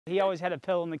He always had a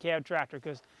pillow in the cab tractor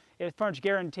because it was pretty much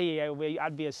guarantee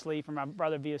I'd be asleep or my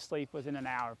brother would be asleep within an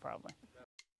hour probably.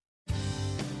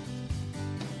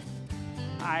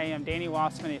 I am Danny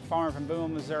Wassman, a farmer from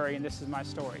Boone, Missouri, and this is my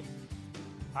story.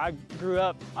 I grew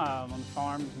up on the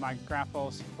farm, my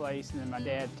grandpa's place, and then my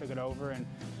dad took it over, and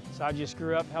so I just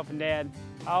grew up helping Dad.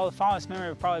 All the fondest memory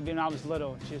would probably be when I was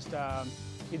little, just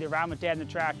either riding with Dad in the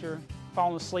tractor,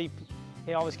 falling asleep.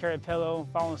 He always carried a pillow,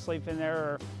 falling asleep in there,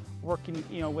 or working,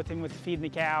 with him with feeding the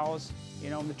cows,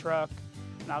 in the truck.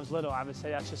 When I was little, I would say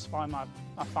that's just probably my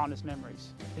fondest memories.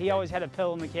 He always had a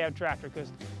pillow in the cab tractor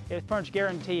because it was pretty much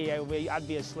guarantee I'd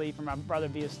be asleep or my brother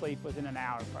would be asleep within an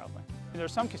hour probably.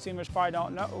 There's some consumers probably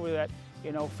don't know that,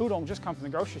 food don't just come from the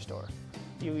grocery store.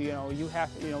 You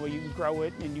grow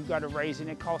it and you got to raise it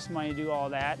and it costs money to do all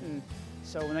that. And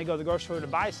so when they go to the grocery store to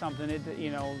buy something,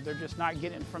 they're just not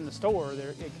getting it from the store.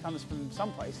 It comes from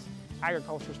someplace.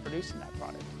 Agriculture is producing that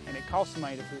product and it costs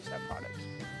money to produce that product.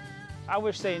 I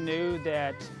wish they knew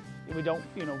that we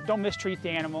don't mistreat the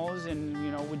animals, and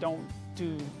we don't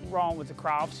do wrong with the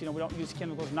crops. We don't use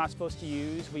chemicals we're not supposed to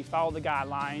use. We follow the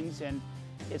guidelines, and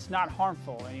it's not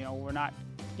harmful, and we're not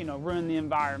ruining the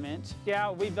environment.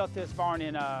 Yeah, we built this barn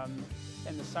in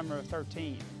the summer of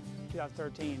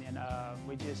 2013, and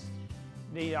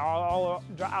all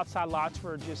outside lots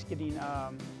were just getting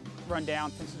run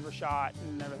down, fences were shot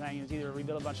and everything. It was either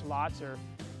rebuild a bunch of lots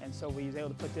and so we was able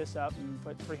to put this up and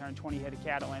put 320 head of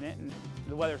cattle in it, and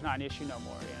the weather's not an issue no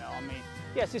more,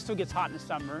 Yes, it still gets hot in the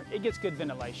summer. It gets good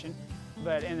ventilation,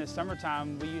 but in the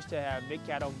summertime, we used to have big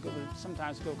cattle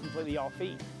sometimes go completely off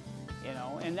feed,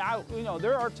 And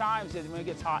there are times that when it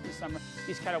gets hot in the summer,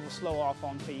 these cattle will slow off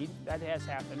on feed. That has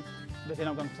happened, but they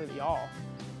don't go completely off.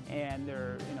 And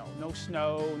there, no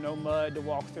snow, no mud to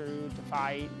walk through to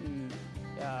fight, and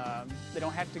they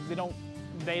don't have to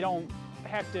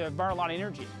burn a lot of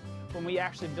energy. When we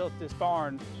actually built this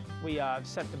barn, we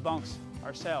set the bunks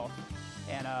ourselves,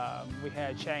 and we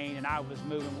had a chain, and I was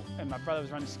moving, and my brother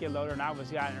was running the skid loader, and I was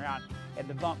guiding around, and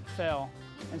the bunk fell,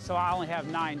 and so I only have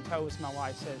 9 toes, my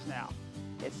wife says now.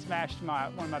 It smashed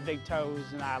one of my big toes,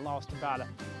 and I lost about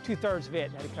 2/3 of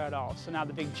it, had to cut it off. So now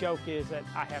the big joke is that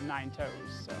I have 9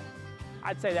 toes. So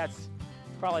I'd say that's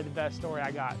probably the best story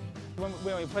I got. When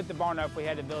we put the barn up, we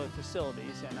had to build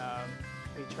facilities, and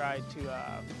we tried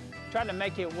to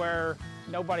make it where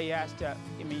nobody has to.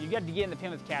 You got to get in the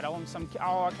pen with cattle, and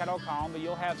all our cattle are calm, but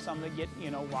you'll have some that get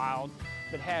wild.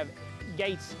 But have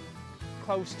gates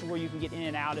close to where you can get in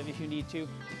and out of if you need to.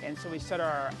 And so we set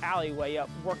our alleyway up,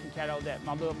 working cattle that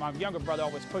my younger brother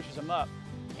always pushes them up,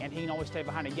 and he can always stay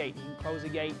behind a gate. He can close the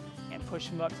gate and push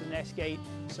them up to the next gate.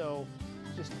 So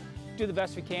just do the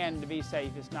best we can to be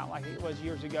safe. It's not like it was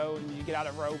years ago, and you get out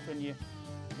of rope and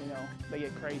they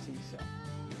get crazy. So.